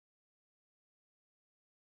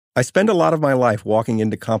I spend a lot of my life walking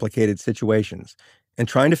into complicated situations and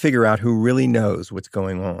trying to figure out who really knows what's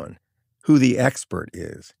going on, who the expert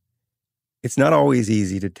is. It's not always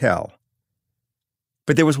easy to tell.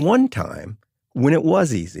 But there was one time when it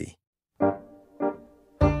was easy.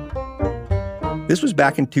 This was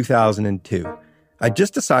back in 2002. I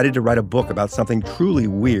just decided to write a book about something truly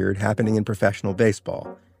weird happening in professional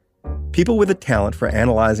baseball. People with a talent for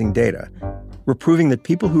analyzing data were proving that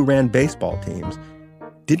people who ran baseball teams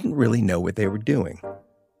didn't really know what they were doing.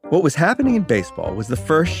 What was happening in baseball was the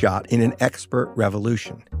first shot in an expert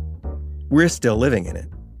revolution. We're still living in it.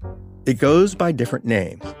 It goes by different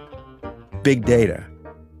names: big data,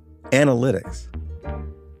 analytics,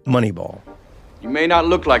 Moneyball. You may not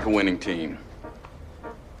look like a winning team,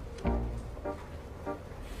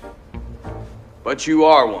 but you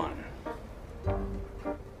are one.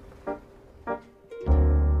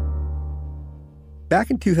 Back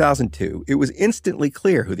in 2002, it was instantly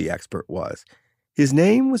clear who the expert was. His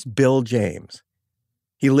name was Bill James.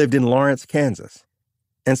 He lived in Lawrence, Kansas.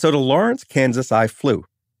 And so to Lawrence, Kansas, I flew.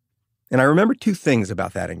 And I remember two things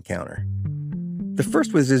about that encounter. The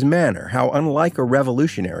first was his manner, how unlike a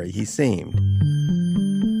revolutionary he seemed.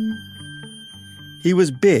 He was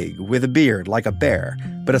big, with a beard like a bear,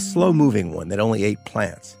 but a slow-moving one that only ate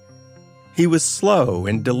plants. He was slow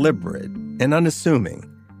and deliberate and unassuming.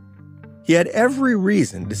 He had every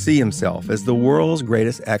reason to see himself as the world's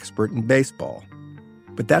greatest expert in baseball.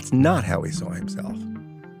 But that's not how he saw himself.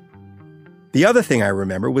 The other thing I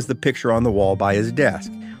remember was the picture on the wall by his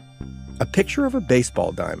desk, a picture of a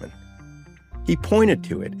baseball diamond. He pointed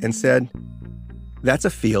to it and said, "That's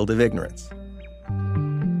a field of ignorance."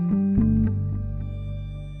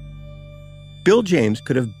 Bill James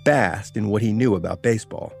could have basked in what he knew about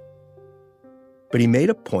baseball, but he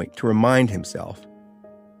made a point to remind himself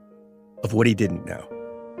of what he didn't know.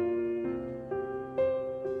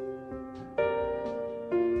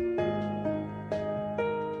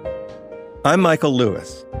 I'm Michael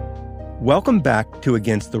Lewis. Welcome back to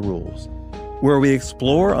Against the Rules, where we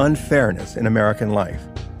explore unfairness in American life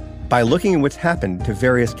by looking at what's happened to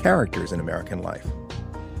various characters in American life.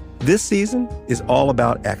 This season is all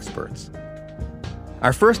about experts.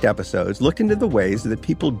 Our first episodes looked into the ways that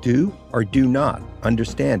people do or do not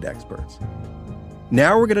understand experts.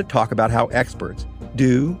 Now we're going to talk about how experts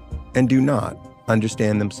do and do not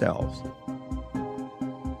understand themselves.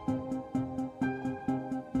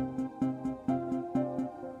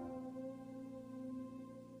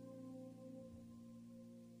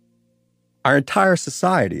 Our entire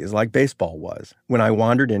society is like baseball was when I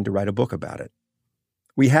wandered in to write a book about it.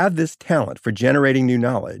 We have this talent for generating new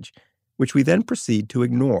knowledge, which we then proceed to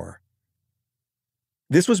ignore.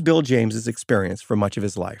 This was Bill James's experience for much of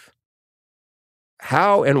his life.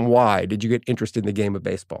 How and why did you get interested in the game of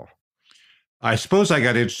baseball? I suppose I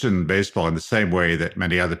got interested in baseball in the same way that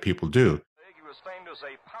many other people do.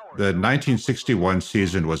 The 1961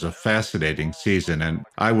 season was a fascinating season, and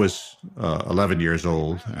I was 11 years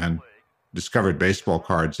old and discovered baseball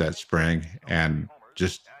cards that spring and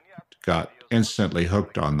just got instantly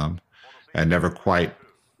hooked on them and never quite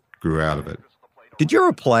grew out of it. Did you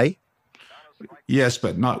ever play? Yes,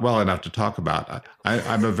 but not well enough to talk about.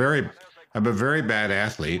 I'm a very bad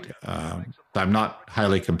athlete. I'm not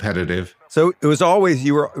highly competitive. So it was always,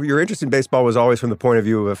 your interest in baseball was always from the point of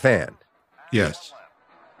view of a fan. Yes.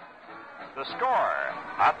 The score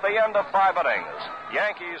at the end of 5 innings,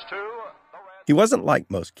 Yankees 2. He wasn't like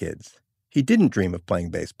most kids. He didn't dream of playing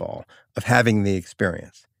baseball, of having the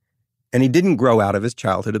experience. And he didn't grow out of his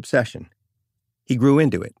childhood obsession. He grew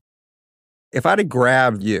into it. If I'd have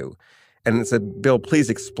grabbed you and said, "Bill, please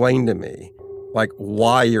explain to me,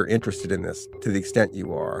 why you're interested in this to the extent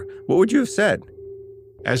you are," what would you have said?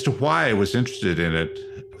 As to why I was interested in it,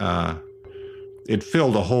 it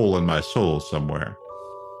filled a hole in my soul somewhere.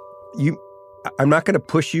 I'm not going to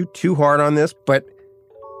push you too hard on this, but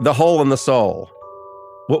the hole in the soul.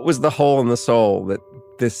 What was the hole in the soul that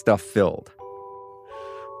this stuff filled?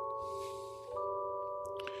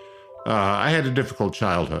 I had a difficult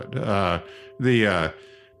childhood.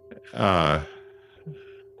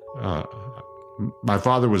 My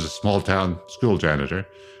father was a small-town school janitor.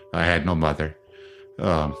 I had no mother.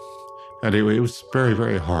 And it was very,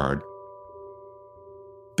 very hard.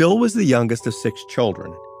 Bill was the youngest of 6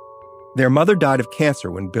 children. Their mother died of cancer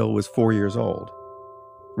when Bill was 4 years old.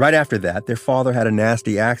 Right after that, their father had a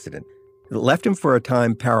nasty accident that left him for a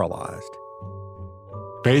time paralyzed.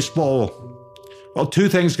 Baseball, well, 2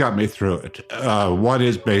 things got me through it. One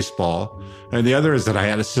is baseball, and the other is that I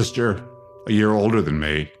had a sister a year older than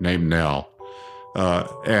me named Nell.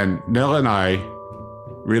 And Nell and I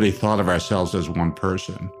really thought of ourselves as one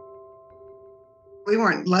person. We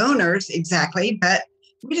weren't loners exactly, but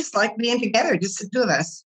we just liked being together, just the two of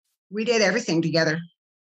us. We did everything together.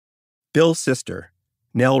 Bill's sister,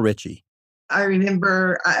 Nell Ritchie. I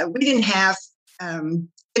remember we didn't have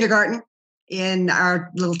kindergarten in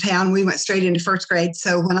our little town. We went straight into first grade.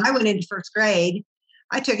 So when I went into first grade,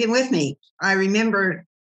 I took him with me. I remember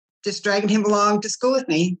just dragging him along to school with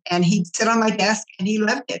me, and he'd sit on my desk, and he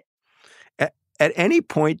loved it. At any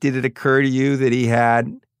point, did it occur to you that he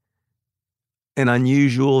had an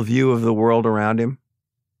unusual view of the world around him?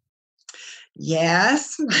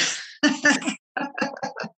 Yes.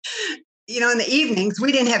 In the evenings,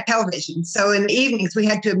 we didn't have television. So in the evenings, we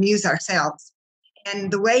had to amuse ourselves.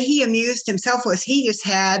 And the way he amused himself was he just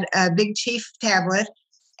had a big Chief tablet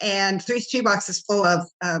and 3 shoeboxes full of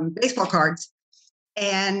baseball cards.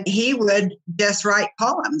 And he would just write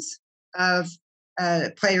columns of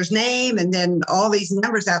a player's name and then all these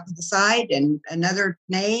numbers out to the side and another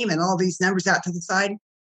name and all these numbers out to the side.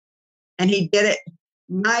 And he did it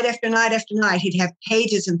night after night after night. He'd have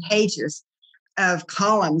pages and pages of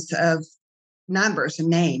columns of numbers and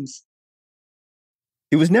names.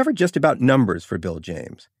 It was never just about numbers for Bill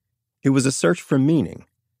James. It was a search for meaning.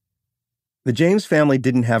 The James family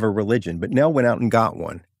didn't have a religion, but Nell went out and got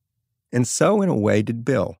one. And so, in a way, did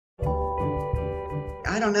Bill.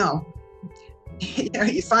 I don't know.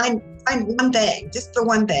 You find one thing, just the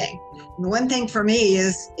one thing. And the one thing for me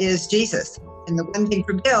is Jesus. And the one thing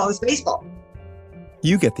for Bill is baseball.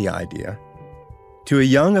 You get the idea. To a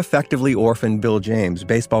young, effectively orphaned Bill James,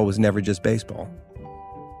 baseball was never just baseball.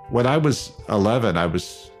 When I was 11, I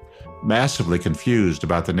was massively confused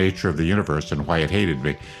about the nature of the universe and why it hated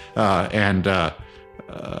me. It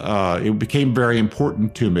became very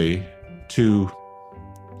important to me to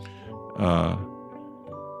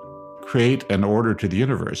create an order to the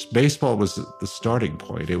universe. Baseball was the starting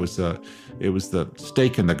point. It was the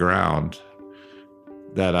stake in the ground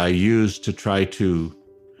that I used to try to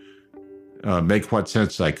make what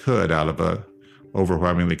sense I could out of a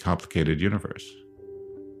overwhelmingly complicated universe.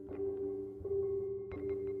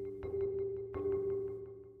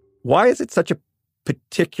 Why is it such a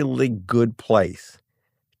particularly good place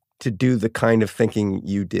to do the kind of thinking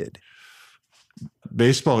you did?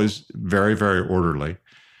 Baseball is very, very orderly.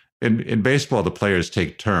 In baseball, the players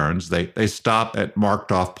take turns. They stop at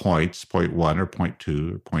marked off points, point 1 or point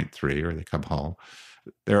 2 or point 3, or they come home.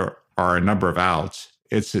 There are a number of outs.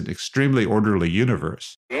 It's an extremely orderly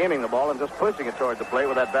universe. Aiming the ball and just pushing it toward the plate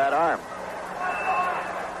with that bad arm.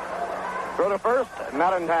 Throw to first,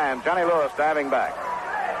 not in time. Johnny Lewis diving back.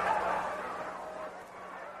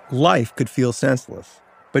 Life could feel senseless,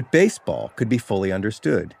 but baseball could be fully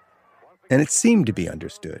understood. And it seemed to be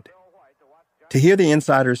understood. To hear the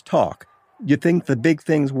insiders talk, you'd think the big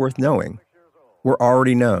things worth knowing were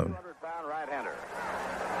already known.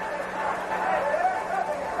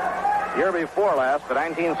 Year before last, the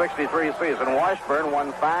 1963 season, Washburn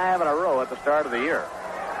won 5 in a row at the start of the year.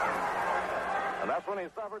 And that's when he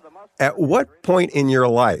suffered the At what point in your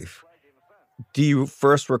life do you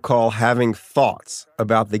first recall having thoughts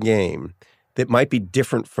about the game that might be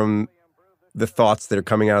different from the thoughts that are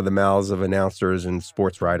coming out of the mouths of announcers and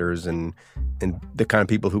sports writers and the kind of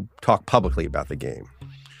people who talk publicly about the game?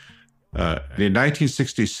 In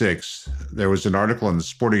 1966, there was an article in the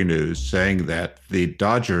Sporting News saying that the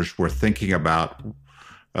Dodgers were thinking about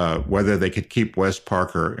whether they could keep Wes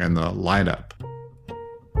Parker in the lineup.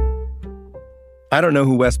 I don't know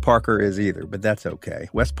who Wes Parker is either, but that's okay.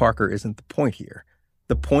 Wes Parker isn't the point here.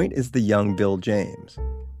 The point is the young Bill James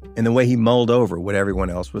and the way he mulled over what everyone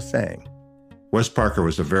else was saying. Wes Parker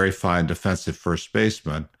was a very fine defensive first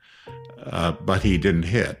baseman, but he didn't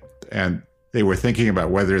hit. And they were thinking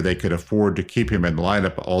about whether they could afford to keep him in the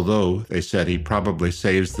lineup, although they said he probably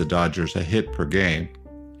saves the Dodgers a hit per game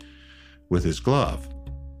with his glove.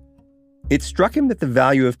 It struck him that the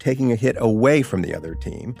value of taking a hit away from the other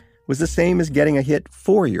team was the same as getting a hit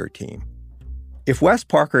for your team. If Wes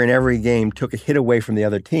Parker in every game took a hit away from the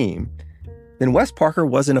other team, then Wes Parker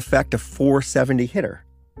was in effect a .470 hitter.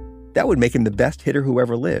 That would make him the best hitter who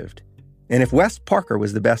ever lived. And if Wes Parker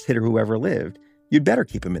was the best hitter who ever lived, you'd better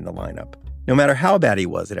keep him in the lineup, no matter how bad he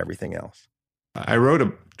was at everything else. I wrote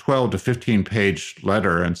a 12 to 15-page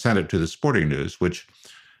letter and sent it to the Sporting News, which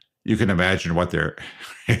you can imagine what their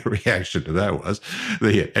reaction to that was.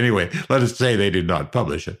 Anyway, let us say they did not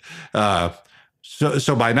publish it.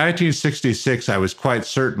 So by 1966, I was quite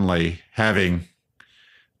certainly having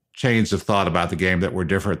chains of thought about the game that were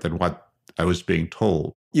different than what I was being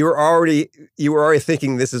told. You were already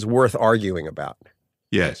thinking this is worth arguing about.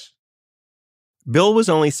 Yes. Bill was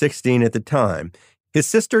only 16 at the time. His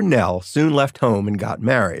sister Nell soon left home and got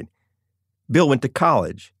married. Bill went to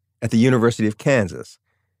college, at the University of Kansas.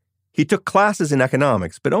 He took classes in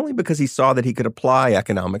economics, but only because he saw that he could apply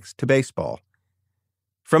economics to baseball.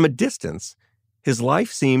 From a distance, his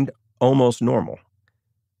life seemed almost normal.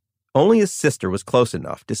 Only his sister was close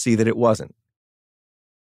enough to see that it wasn't.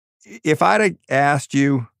 If I'd asked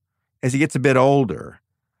you, as he gets a bit older,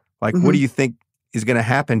 like, what do you think is going to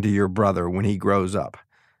happen to your brother when he grows up?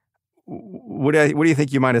 What do you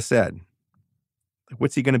think you might have said?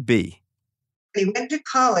 What's he going to be? He went to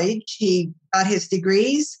college, he got his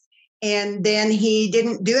degrees, and then he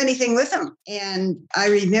didn't do anything with them. And I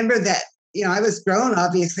remember that, I was grown,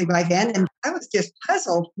 obviously, by then, and I was just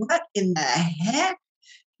puzzled. What in the heck?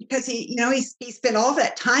 Because he spent all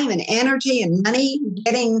that time and energy and money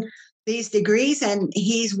getting these degrees, and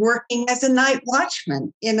he's working as a night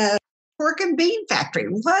watchman in a pork and bean factory.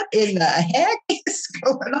 What in the heck is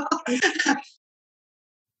going on?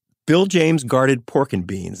 Bill James guarded pork and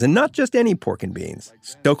beans, and not just any pork and beans,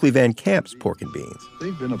 Stokely Van Camp's pork and beans.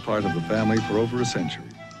 They've been a part of the family for over a century.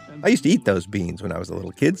 I used to eat those beans when I was a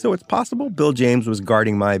little kid, so it's possible Bill James was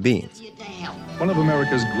guarding my beans. One of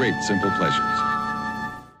America's great simple pleasures.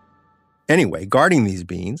 Anyway, guarding these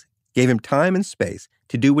beans gave him time and space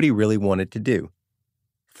to do what he really wanted to do,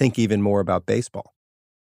 think even more about baseball.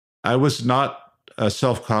 I was not a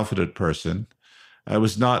self-confident person. I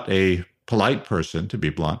was not a polite person, to be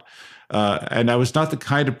blunt. And I was not the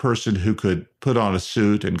kind of person who could put on a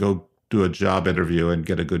suit and go do a job interview and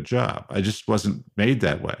get a good job. I just wasn't made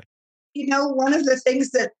that way. One of the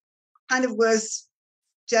things that kind of was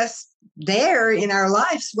just there in our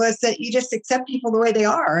lives was that you just accept people the way they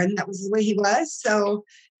are. And that was the way he was. So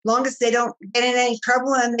long as they don't get in any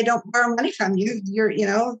trouble and they don't borrow money from you,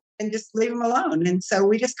 and just leave them alone. And so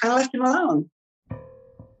we just kind of left him alone.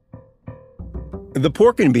 The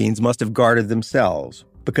pork and beans must have guarded themselves,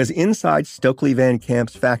 because inside Stokely Van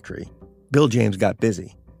Camp's factory, Bill James got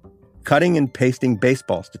busy, cutting and pasting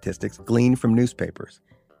baseball statistics gleaned from newspapers,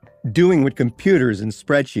 doing what computers and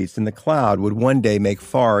spreadsheets in the cloud would one day make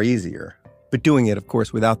far easier, but doing it, of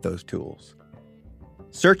course, without those tools.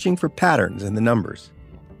 Searching for patterns in the numbers,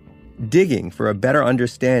 digging for a better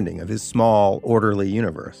understanding of his small, orderly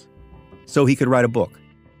universe, so he could write a book.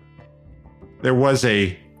 There was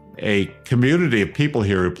a community of people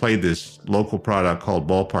here who played this local product called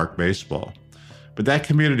ballpark baseball. But that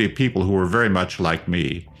community of people who were very much like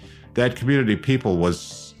me, that community of people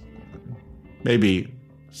was maybe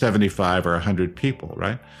 75 or 100 people,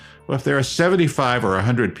 right? Well, if there are 75 or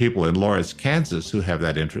 100 people in Lawrence, Kansas who have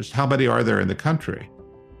that interest, how many are there in the country?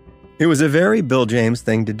 It was a very Bill James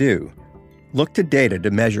thing to do. Look to data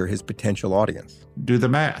to measure his potential audience. Do the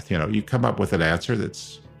math. You come up with an answer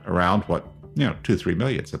that's around 2-3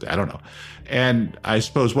 million, something, I don't know. And I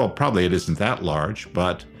suppose, probably it isn't that large,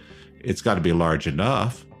 but it's got to be large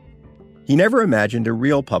enough. He never imagined a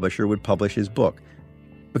real publisher would publish his book,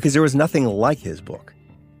 because there was nothing like his book.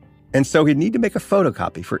 And so he'd need to make a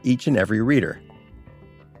photocopy for each and every reader.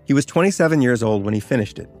 He was 27 years old when he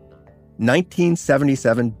finished it.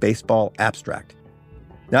 1977 baseball abstract.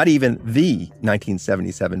 Not even the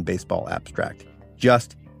 1977 baseball abstract,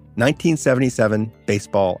 just 1977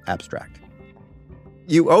 baseball abstract.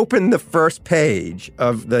 You open the first page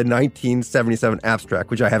of the 1977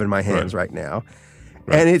 abstract, which I have in my hands right now,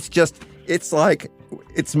 and it's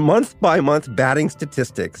month by month batting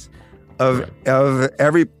statistics of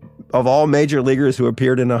all major leaguers who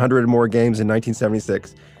appeared in 100 or more games in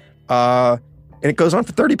 1976, and it goes on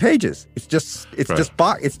for 30 pages. It's just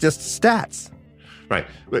stats. Right,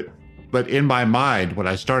 but in my mind, when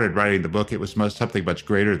I started writing the book, it was something much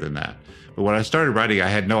greater than that. But when I started writing, I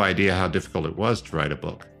had no idea how difficult it was to write a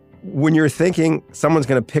book. When you're thinking someone's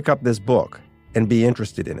going to pick up this book and be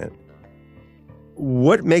interested in it,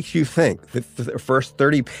 what makes you think that the first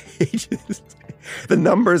 30 pages, the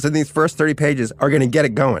numbers in these first 30 pages are going to get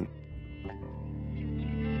it going?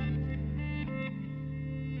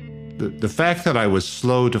 The fact that I was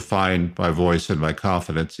slow to find my voice and my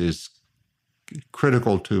confidence is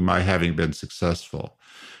critical to my having been successful,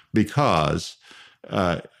 because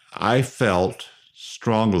I felt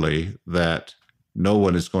strongly that no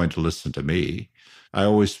one is going to listen to me. I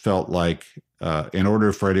always felt like in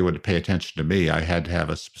order for anyone to pay attention to me, I had to have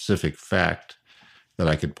a specific fact that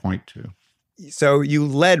I could point to. So you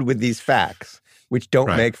led with these facts, which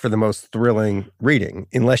don't make for the most thrilling reading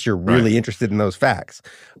unless you're really interested in those facts.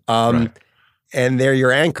 And they're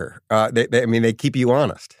your anchor. They keep you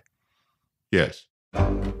honest. Yes.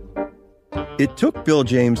 It took Bill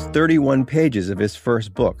James 31 pages of his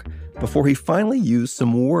first book before he finally used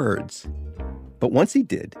some words. But once he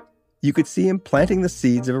did, you could see him planting the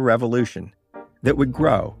seeds of a revolution that would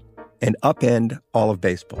grow and upend all of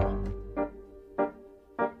baseball.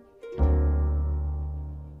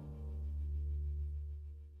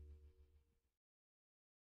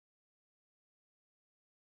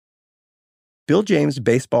 Bill James'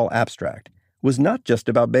 baseball abstract was not just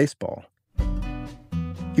about baseball.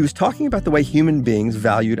 He was talking about the way human beings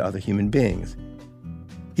valued other human beings.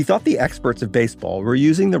 He thought the experts of baseball were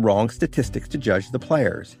using the wrong statistics to judge the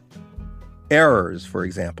players. Errors, for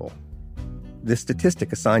example. This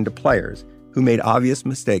statistic assigned to players who made obvious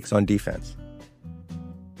mistakes on defense.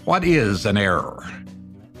 What is an error?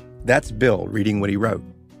 That's Bill reading what he wrote.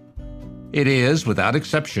 It is, without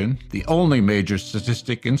exception, the only major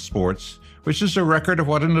statistic in sports which is a record of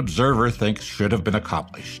what an observer thinks should have been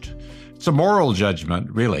accomplished. It's a moral judgment,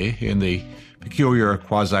 really, in the peculiar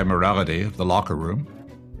quasi-morality of the locker room.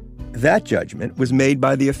 That judgment was made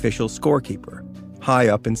by the official scorekeeper, high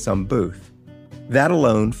up in some booth. That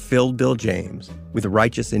alone filled Bill James with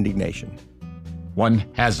righteous indignation. One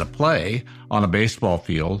has a play on a baseball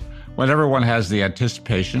field whenever one has the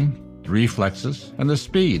anticipation, the reflexes, and the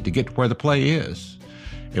speed to get where the play is.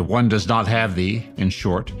 If one does not have the, in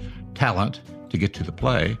short, talent to get to the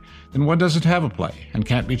play, then one doesn't have a play and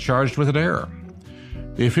can't be charged with an error.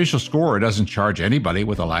 The official scorer doesn't charge anybody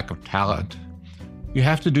with a lack of talent. You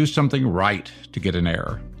have to do something right to get an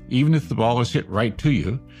error. Even if the ball is hit right to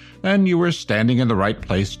you, then you were standing in the right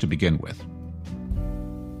place to begin with.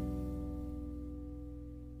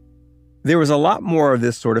 There was a lot more of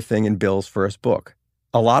this sort of thing in Bill's first book,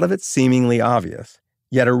 a lot of it seemingly obvious,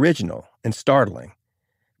 yet original and startling.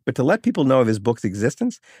 But to let people know of his book's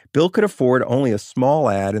existence, Bill could afford only a small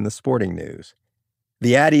ad in the sporting news.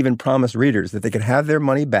 The ad even promised readers that they could have their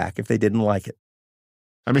money back if they didn't like it.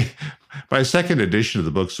 I mean, my second edition of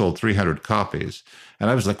the book sold 300 copies. And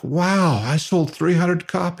I was like, wow, I sold 300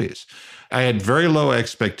 copies. I had very low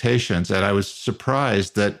expectations, and I was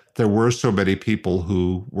surprised that there were so many people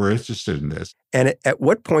who were interested in this. And at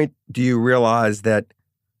what point do you realize that,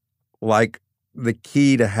 like, the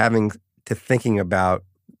key to thinking about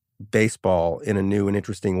baseball in a new and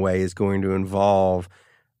interesting way is going to involve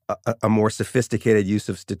a more sophisticated use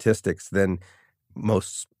of statistics than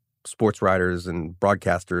most sports writers and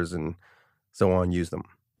broadcasters and so on use them?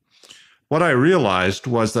 What I realized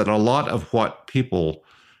was that a lot of what people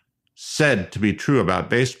said to be true about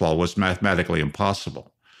baseball was mathematically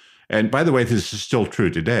impossible. And by the way, this is still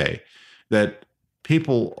true today, that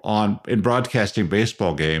people in broadcasting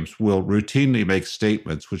baseball games will routinely make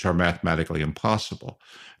statements which are mathematically impossible.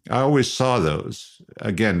 I always saw those,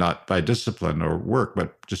 again, not by discipline or work,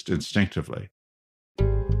 but just instinctively.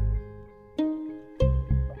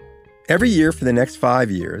 Every year for the next 5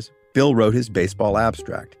 years, Bill wrote his baseball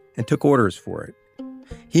abstract and took orders for it.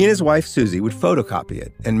 He and his wife, Susie, would photocopy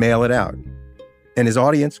it and mail it out. And his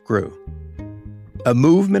audience grew. A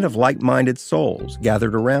movement of like-minded souls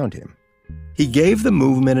gathered around him. He gave the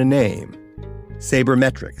movement a name,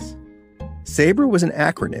 Sabermetrics. Saber was an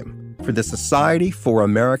acronym for the Society for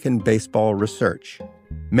American Baseball Research.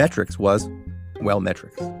 Metrics was, well,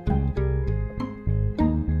 metrics.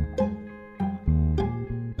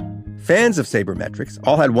 Fans of Sabermetrics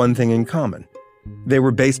all had one thing in common. They were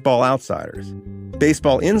baseball outsiders.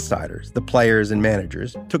 Baseball insiders, the players and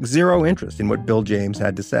managers, took zero interest in what Bill James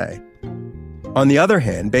had to say. On the other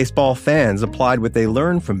hand, baseball fans applied what they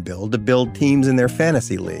learned from Bill to build teams in their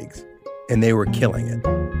fantasy leagues, and they were killing it.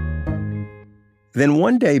 Then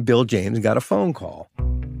one day, Bill James got a phone call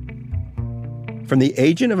from the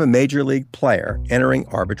agent of a major league player entering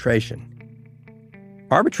arbitration.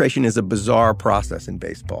 Arbitration is a bizarre process in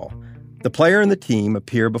baseball. The player and the team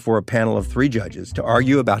appear before a panel of 3 judges to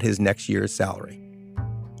argue about his next year's salary.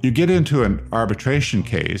 You get into an arbitration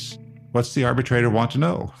case, what's the arbitrator want to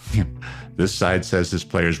know? This side says this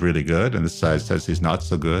player's really good, and this side says he's not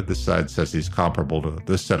so good. This side says he's comparable to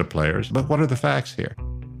this set of players. But what are the facts here?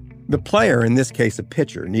 The player, in this case a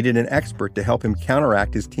pitcher, needed an expert to help him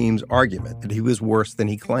counteract his team's argument that he was worse than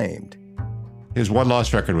he claimed. His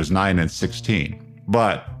one-loss record was 9-16,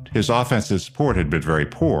 but his offensive support had been very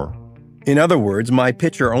poor. In other words, my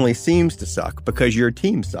pitcher only seems to suck because your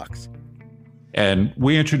team sucks. And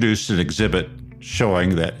we introduced an exhibit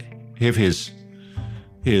showing that if his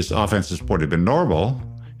offensive support had been normal,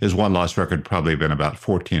 his one-loss record had probably been about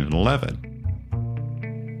 14-11.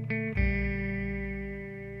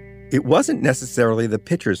 It wasn't necessarily the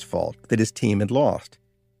pitcher's fault that his team had lost,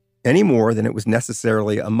 any more than it was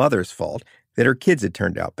necessarily a mother's fault that her kids had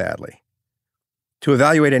turned out badly. To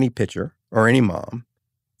evaluate any pitcher, or any mom,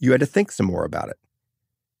 you had to think some more about it.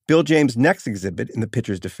 Bill James' next exhibit in the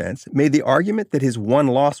pitcher's defense made the argument that his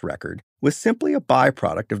one-loss record was simply a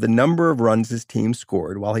byproduct of the number of runs his team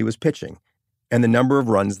scored while he was pitching and the number of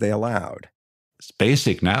runs they allowed. It's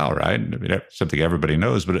basic now, right? I mean, something everybody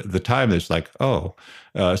knows, but at the time it's like, so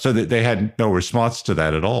that they had no response to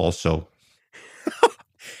that at all. So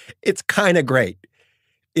it's kind of great.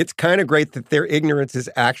 It's kind of great that their ignorance is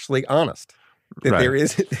actually honest. That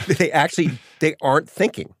Right. they aren't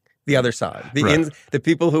thinking the other side. The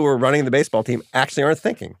people who are running the baseball team actually aren't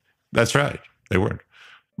thinking. That's right. They weren't.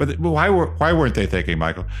 But why weren't they thinking,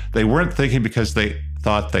 Michael? They weren't thinking because they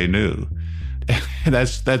thought they knew. And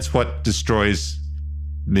that's what destroys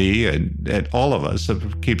me and all of us,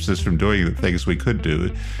 keeps us from doing the things we could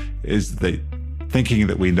do, is thinking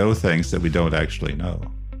that we know things that we don't actually know.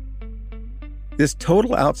 This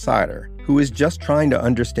total outsider who was just trying to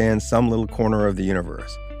understand some little corner of the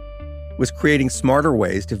universe was creating smarter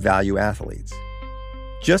ways to value athletes.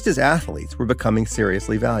 Just as athletes were becoming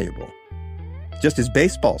seriously valuable. Just as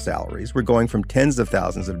baseball salaries were going from tens of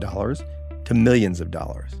thousands of dollars to millions of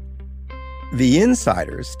dollars. The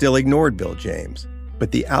insiders still ignored Bill James,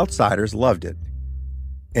 but the outsiders loved it.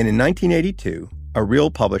 And in 1982, a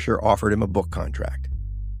real publisher offered him a book contract.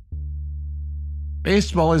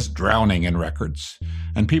 Baseball is drowning in records,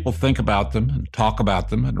 and people think about them and talk about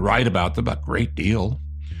them and write about them a great deal.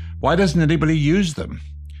 Why doesn't anybody use them?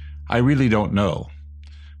 I really don't know.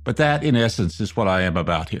 But that, in essence, is what I am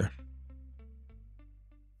about here.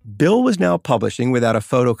 Bill was now publishing without a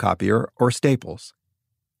photocopier or staples.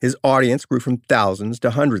 His audience grew from thousands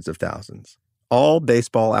to hundreds of thousands, all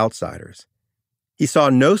baseball outsiders. He saw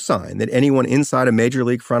no sign that anyone inside a major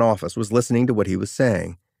league front office was listening to what he was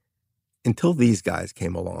saying, until these guys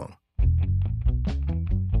came along.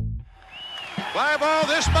 Fly ball,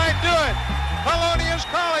 this might do it. Polonia's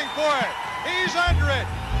calling for it. He's under it.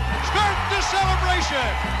 Start the celebration.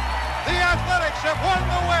 The Athletics have won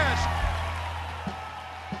the West.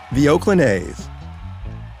 The Oakland A's.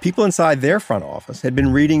 People inside their front office had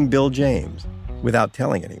been reading Bill James without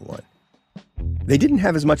telling anyone. They didn't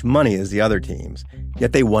have as much money as the other teams,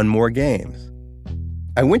 yet they won more games.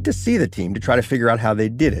 I went to see the team to try to figure out how they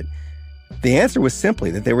did it. The answer was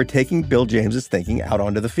simply that they were taking Bill James's thinking out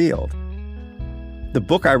onto the field. The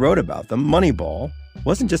book I wrote about them, Moneyball,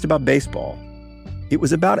 wasn't just about baseball. It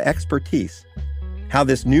was about expertise, how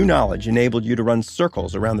this new knowledge enabled you to run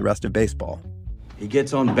circles around the rest of baseball. He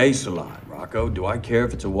gets on base a lot, Rocco. Do I care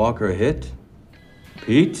if it's a walk or a hit?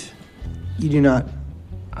 Pete? You do not.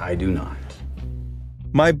 I do not.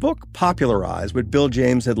 My book popularized what Bill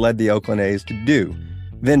James had led the Oakland A's to do.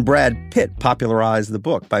 Then Brad Pitt popularized the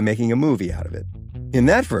book by making a movie out of it. In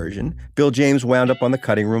that version, Bill James wound up on the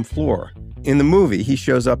cutting room floor. In the movie, he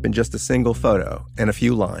shows up in just a single photo and a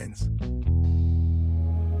few lines.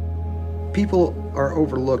 People are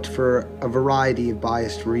overlooked for a variety of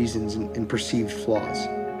biased reasons and perceived flaws.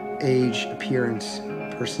 Age, appearance,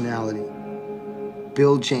 personality.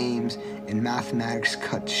 Bill James and mathematics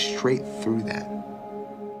cut straight through that.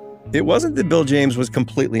 It wasn't that Bill James was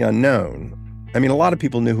completely unknown. I mean, a lot of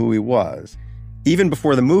people knew who he was. Even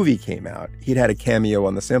before the movie came out, he'd had a cameo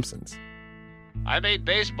on The Simpsons. I made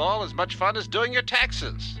baseball as much fun as doing your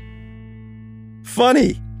taxes.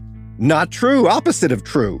 Funny. Not true. Opposite of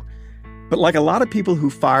true. But like a lot of people who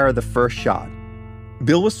fire the first shot,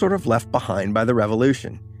 Bill was sort of left behind by the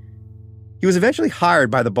revolution. He was eventually hired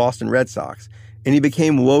by the Boston Red Sox, and he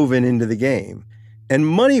became woven into the game. And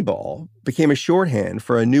Moneyball became a shorthand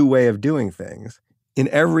for a new way of doing things in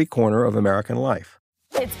every corner of American life.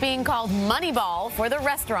 It's being called Moneyball for the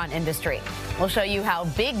restaurant industry. We'll show you how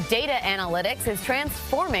big data analytics is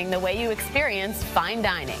transforming the way you experience fine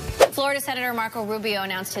dining. Florida Senator Marco Rubio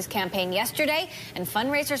announced his campaign yesterday, and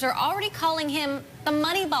fundraisers are already calling him the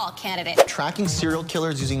Moneyball candidate. Tracking serial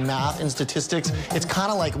killers using math and statistics, it's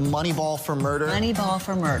kind of like Moneyball for murder. Moneyball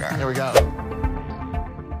for murder. There we go.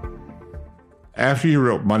 After you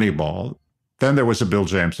wrote Moneyball, then there was a Bill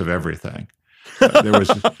James of everything. There was,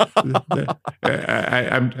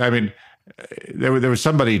 there was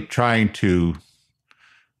somebody trying to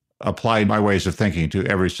apply my ways of thinking to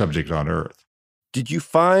every subject on earth. Did you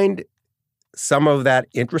find some of that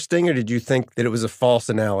interesting, or did you think that it was a false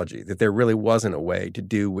analogy, that there really wasn't a way to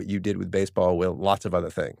do what you did with baseball with lots of other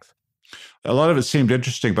things? A lot of it seemed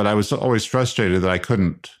interesting, but I was always frustrated that I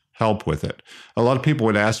couldn't help with it. A lot of people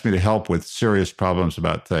would ask me to help with serious problems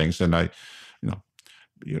about things, and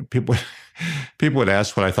people would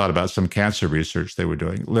ask what I thought about some cancer research they were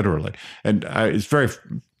doing, literally. And it's very,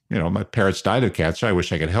 my parents died of cancer. I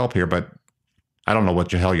wish I could help here, but I don't know what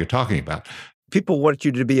the hell you're talking about. People want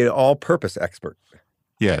you to be an all-purpose expert.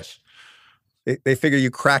 Yes. They figure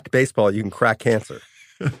you cracked baseball, you can crack cancer.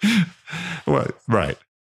 Well, right.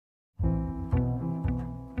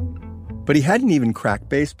 But he hadn't even cracked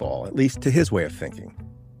baseball, at least to his way of thinking.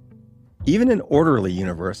 Even an orderly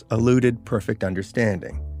universe eluded perfect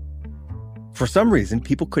understanding. For some reason,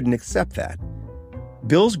 people couldn't accept that.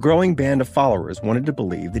 Bill's growing band of followers wanted to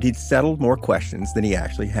believe that he'd settled more questions than he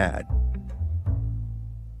actually had.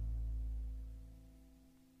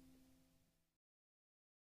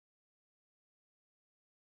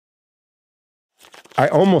 I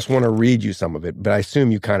almost want to read you some of it, but I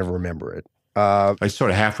assume you kind of remember it. I sort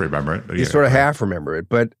of half remember it. But you sort of half remember it,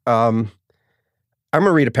 but I'm going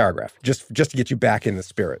to read a paragraph just to get you back in the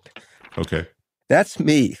spirit. Okay. That's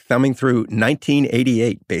me thumbing through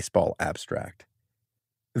 1988 baseball abstract.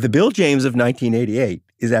 The Bill James of 1988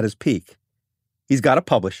 is at his peak. He's got a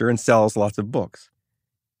publisher and sells lots of books.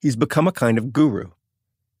 He's become a kind of guru.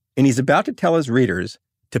 And he's about to tell his readers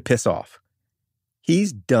to piss off.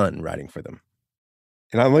 He's done writing for them.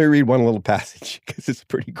 And I'm going to read one little passage because it's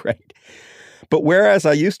pretty great. But whereas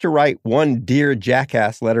I used to write one Dear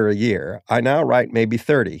Jackass letter a year, I now write maybe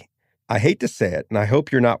 30. I hate to say it, and I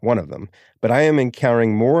hope you're not one of them, but I am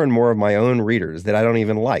encountering more and more of my own readers that I don't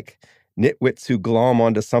even like. Nitwits who glom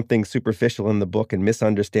onto something superficial in the book and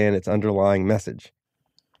misunderstand its underlying message.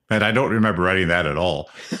 And I don't remember writing that at all.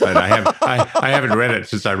 And I haven't read it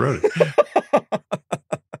since I wrote it.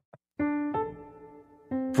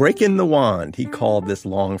 Breaking the Wand, he called this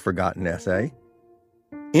long-forgotten essay.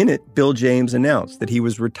 In it, Bill James announced that he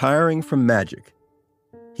was retiring from magic.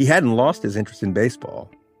 He hadn't lost his interest in baseball.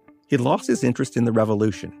 He'd lost his interest in the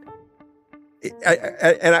revolution.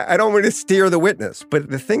 I don't want to steer the witness, but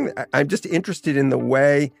the thing, I'm just interested in the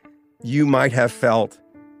way you might have felt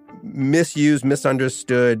misused,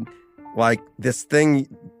 misunderstood, like this thing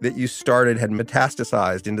that you started had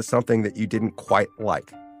metastasized into something that you didn't quite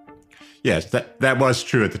like. Yes, that was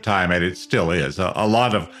true at the time, and it still is. A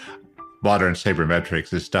lot of modern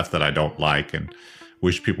sabermetrics is stuff that I don't like and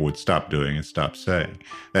wish people would stop doing and stop saying.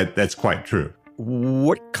 That's quite true.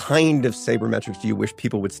 What kind of sabermetrics do you wish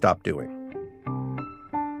people would stop doing?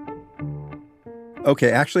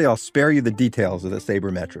 Okay, actually, I'll spare you the details of the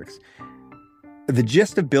sabermetrics. The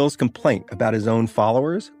gist of Bill's complaint about his own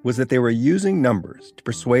followers was that they were using numbers to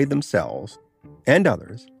persuade themselves and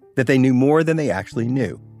others that they knew more than they actually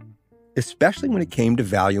knew, especially when it came to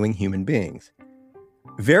valuing human beings.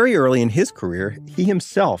 Very early in his career, he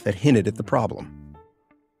himself had hinted at the problem.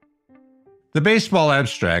 The baseball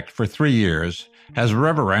abstract for 3 years has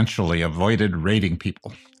reverentially avoided rating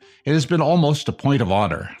people. It has been almost a point of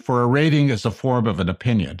honor, for a rating is a form of an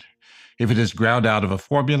opinion. If it is ground out of a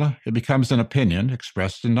formula, it becomes an opinion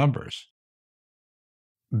expressed in numbers.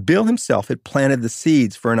 Bill himself had planted the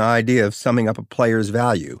seeds for an idea of summing up a player's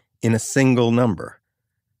value in a single number.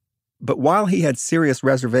 But while he had serious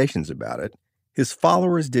reservations about it, his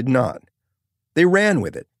followers did not. They ran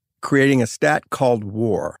with it, creating a stat called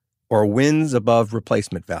WAR, or wins above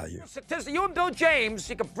replacement value. You and Bill James,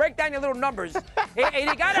 you can break down your little numbers. And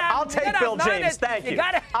you gotta have, I'll take Bill James, thank you.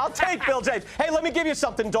 I'll take Bill James. Hey, let me give you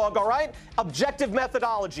something, dog, all right? Objective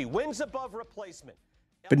methodology, wins above replacement.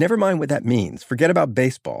 But never mind what that means. Forget about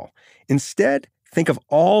baseball. Instead, think of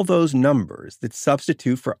all those numbers that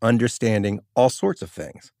substitute for understanding all sorts of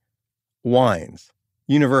things. Wines,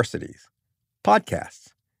 universities,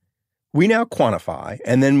 podcasts. We now quantify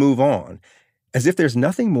and then move on, as if there's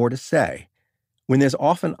nothing more to say, when there's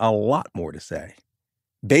often a lot more to say.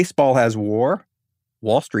 Baseball has WAR,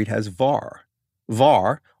 Wall Street has VAR.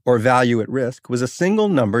 VAR, or value at risk, was a single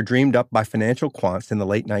number dreamed up by financial quants in the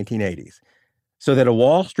late 1980s, so that a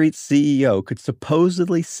Wall Street CEO could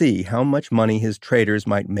supposedly see how much money his traders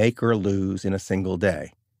might make or lose in a single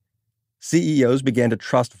day. CEOs began to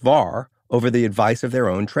trust VAR over the advice of their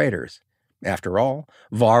own traders. After all,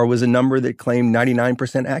 VAR was a number that claimed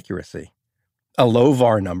 99% accuracy. A low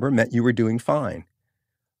VAR number meant you were doing fine.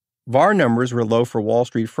 VAR numbers were low for Wall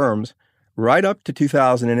Street firms right up to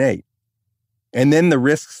 2008. And then the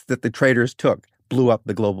risks that the traders took blew up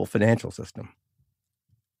the global financial system.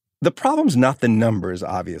 The problem's not the numbers,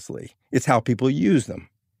 obviously. It's how people use them.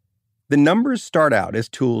 The numbers start out as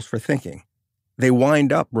tools for thinking. They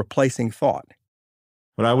wind up replacing thought.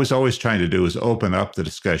 What I was always trying to do is open up the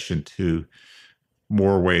discussion to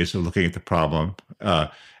more ways of looking at the problem.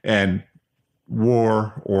 And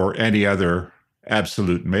war or any other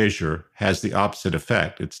absolute measure has the opposite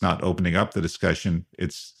effect. It's not opening up the discussion.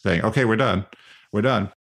 It's saying, okay, we're done. We're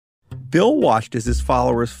done. Bill watched as his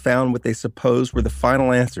followers found what they supposed were the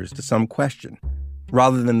final answers to some question,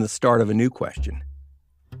 rather than the start of a new question.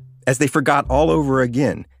 As they forgot all over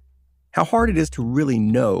again how hard it is to really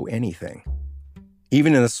know anything,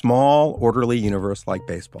 even in a small, orderly universe like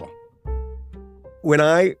baseball. When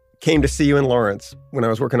I came to see you in Lawrence, when I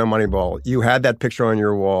was working on Moneyball, you had that picture on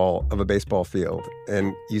your wall of a baseball field,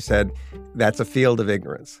 and you said, that's a field of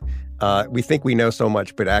ignorance. We think we know so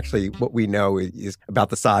much, but actually what we know is about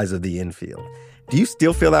the size of the infield. Do you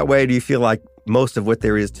still feel that way? Do you feel like most of what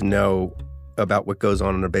there is to know about what goes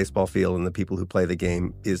on in a baseball field and the people who play the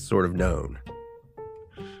game is sort of known?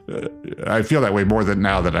 I feel that way more than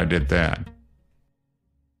now than I did then.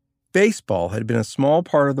 Baseball had been a small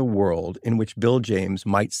part of the world in which Bill James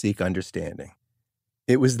might seek understanding.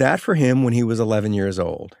 It was that for him when he was 11 years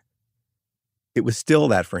old. It was still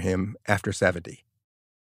that for him after 70.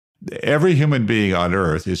 Every human being on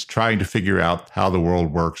Earth is trying to figure out how the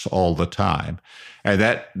world works all the time. And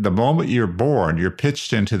that the moment you're born, you're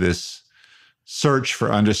pitched into this search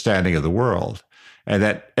for understanding of the world. And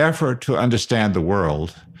that effort to understand the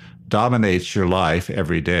world dominates your life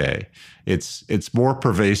every day. It's more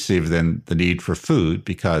pervasive than the need for food,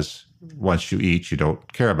 because once you eat, you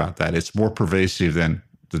don't care about that. It's more pervasive than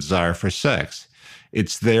the desire for sex.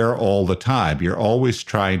 It's there all the time. You're always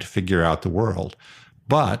trying to figure out the world.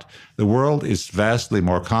 But the world is vastly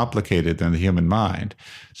more complicated than the human mind,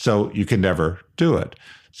 so you can never do it.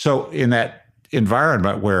 So in that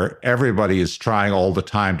environment where everybody is trying all the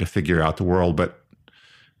time to figure out the world, but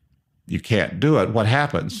you can't do it, what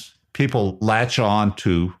happens? People latch on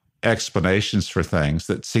to explanations for things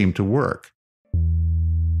that seem to work.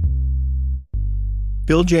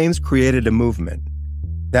 Bill James created a movement.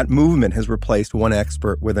 That movement has replaced one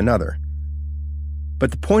expert with another.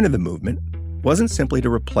 But the point of the movement wasn't simply to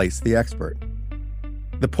replace the expert.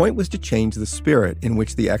 The point was to change the spirit in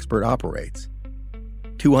which the expert operates,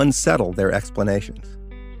 to unsettle their explanations.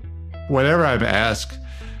 Whenever I'm asked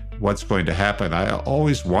what's going to happen, I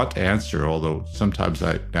always want to answer, although sometimes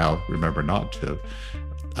I now remember not to.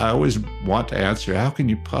 I always want to answer, how can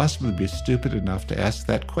you possibly be stupid enough to ask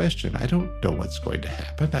that question? I don't know what's going to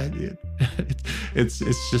happen. It's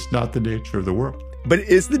just not the nature of the world. But it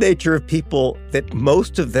is the nature of people that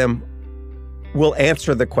most of them will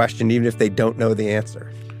answer the question even if they don't know the answer.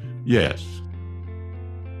 Yes.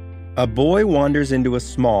 A boy wanders into a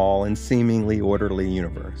small and seemingly orderly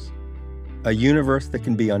universe. A universe that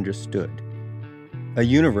can be understood. A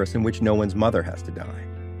universe in which no one's mother has to die.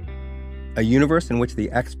 A universe in which the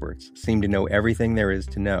experts seem to know everything there is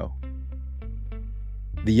to know.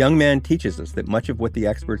 The young man teaches us that much of what the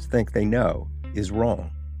experts think they know is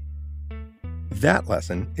wrong. That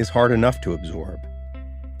lesson is hard enough to absorb.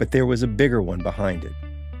 But there was a bigger one behind it,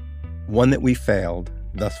 one that we failed,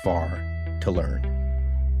 thus far, to learn.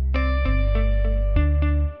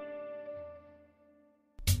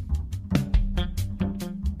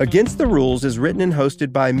 Against the Rules is written and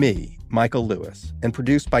hosted by me, Michael Lewis, and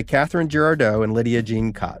produced by Catherine Girardeau and Lydia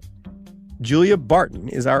Jean Cott. Julia Barton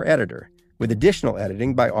is our editor, with additional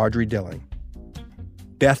editing by Audrey Dilling.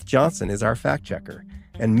 Beth Johnson is our fact-checker,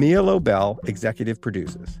 and Mia Lobel executive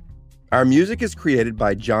produces. Our music is created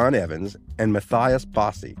by John Evans and Matthias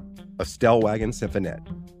Bossi of Stellwagen Symphonette.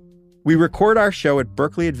 We record our show at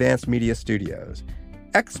Berkeley Advanced Media Studios,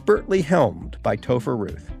 expertly helmed by Topher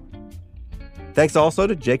Ruth. Thanks also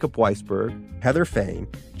to Jacob Weisberg, Heather Fain,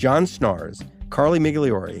 John Schnars, Carly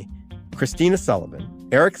Migliori, Christina Sullivan,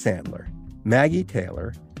 Eric Sandler, Maggie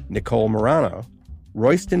Taylor, Nicole Morano,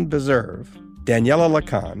 Royston Beserve, Daniela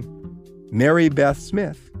Lacan, Mary Beth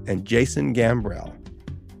Smith, and Jason Gambrell.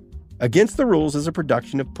 Against the Rules is a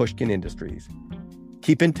production of Pushkin Industries.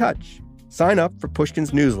 Keep in touch. Sign up for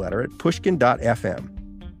Pushkin's newsletter at pushkin.fm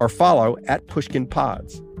or follow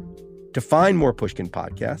 @PushkinPods. To find more Pushkin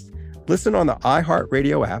podcasts, listen on the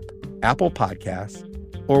iHeartRadio app, Apple Podcasts,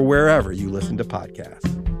 or wherever you listen to podcasts.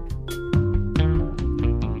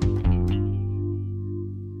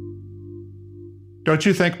 Don't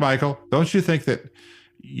you think, Michael? Don't you think that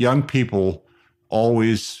young people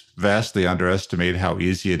always vastly underestimate how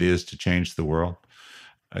easy it is to change the world?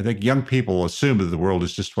 I think young people assume that the world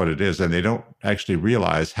is just what it is, and they don't actually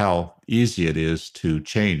realize how easy it is to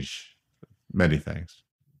change many things.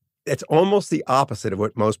 It's almost the opposite of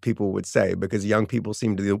what most people would say, because young people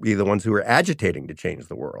seem to be the ones who are agitating to change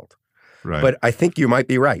the world. Right. But I think you might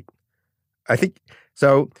be right. I think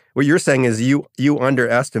so. What you're saying is you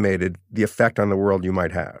underestimated the effect on the world you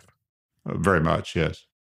might have. Very much, yes.